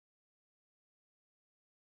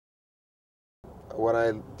what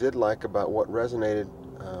I did like about what resonated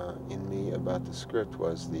in me about the script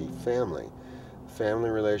was the family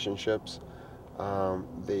relationships,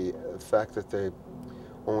 the fact that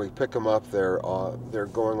when we pick them up, they're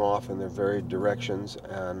going off in their varied directions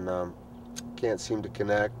and can't seem to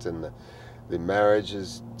connect, and the marriage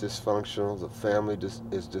is dysfunctional, the family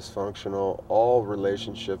is dysfunctional. All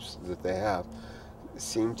relationships that they have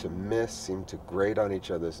seem to grate on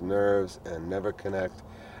each other's nerves and never connect,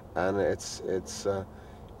 and it's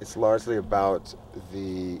largely about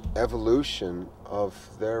the evolution of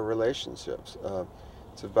their relationships.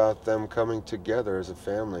 It's about them coming together as a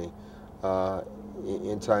family uh,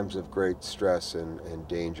 in times of great stress and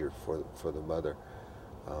danger for the mother.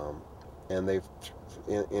 Um, and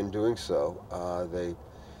in doing so, they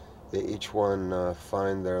each one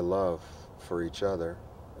find their love for each other,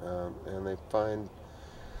 and they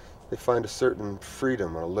find a certain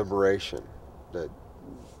freedom or liberation that,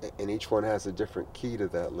 and each one has a different key to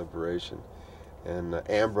that liberation. And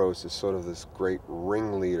Ambrose is sort of this great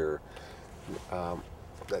ringleader um,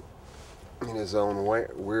 that, in his own way,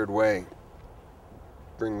 weird way,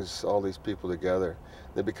 brings all these people together.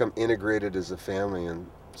 They become integrated as a family and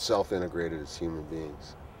self-integrated as human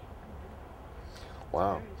beings.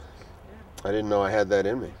 Wow, Very true. Yeah. I didn't know I had that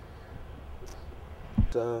in me.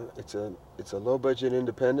 It's a low-budget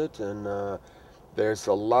independent, and there's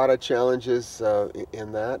a lot of challenges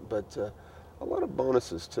in that, but a lot of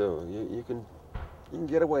bonuses too. You can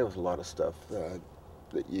get away with a lot of stuff that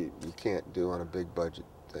you can't do on a big budget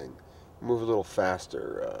thing. Move a little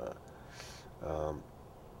faster. Um,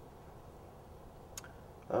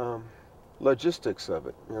 um, Logistics of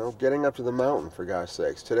it, getting up to the mountain for gosh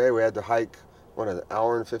sakes. Today we had to hike an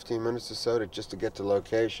hour and 15 minutes or so just to get to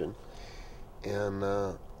location, and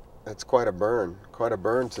that's quite a burn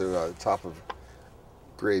to the top of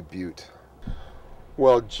Gray Butte.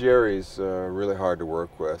 Well, Jerry's really hard to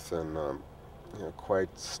work with, and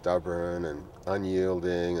quite stubborn and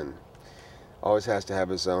unyielding, and always has to have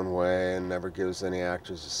his own way, and never gives any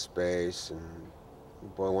actors a space. And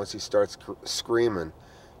boy, once he starts screaming,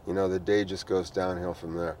 the day just goes downhill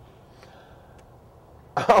from there.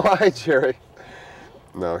 Oh, hi, Jerry.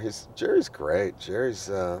 No, he's Jerry's great.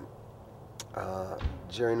 Uh,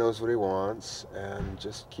 Jerry knows what he wants and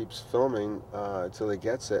just keeps filming until he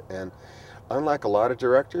gets it. And unlike a lot of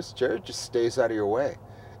directors, Jerry just stays out of your way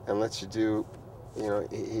and lets you do.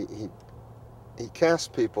 He casts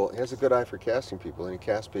people. He has a good eye for casting people, and he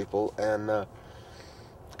casts people and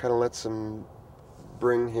kind of lets them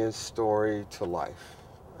bring his story to life.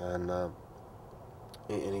 And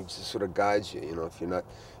he just sort of guides you. If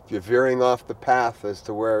you're veering off the path as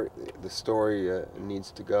to where the story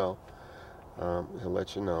needs to go, he'll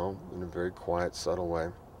let you know in a very quiet, subtle way.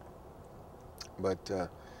 But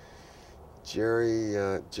Jerry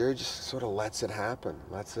just sort of lets it happen,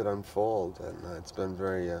 lets it unfold, and it's been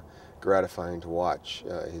very gratifying to watch.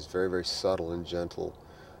 He's very, very subtle and gentle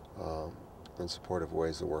um, and supportive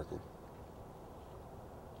ways of working.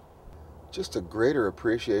 Just a greater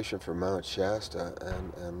appreciation for Mount Shasta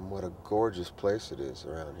and what a gorgeous place it is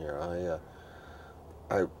around here.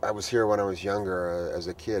 I was here when I was younger as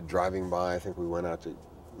a kid driving by. I think we went out to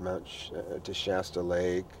to Shasta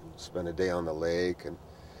Lake, spent a day on the lake, and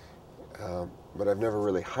but I've never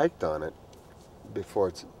really hiked on it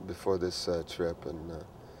before this trip, and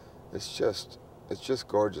it's just it's just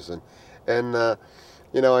gorgeous. And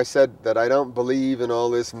I said that I don't believe in all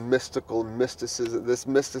this mysticism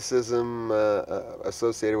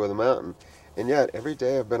associated with a mountain. And yet, every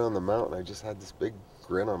day I've been on the mountain, I just had this big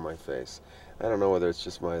grin on my face. I don't know whether it's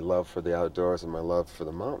just my love for the outdoors and my love for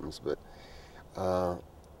the mountains, but uh,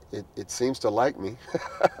 it seems to like me.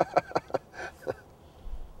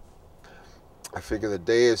 I figure the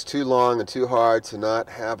day is too long and too hard to not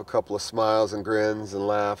have a couple of smiles and grins and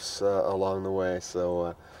laughs along the way.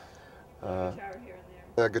 So, A uh, guitar here and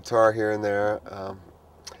there. a guitar here and there.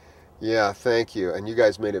 Yeah, thank you. And you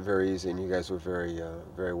guys made it very easy, and you guys were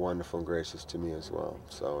very wonderful and gracious to me as well.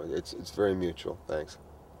 So it's very mutual. Thanks.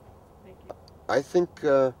 Thank you. I think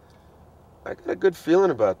I got a good feeling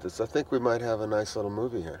about this. I think we might have a nice little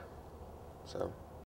movie here. So.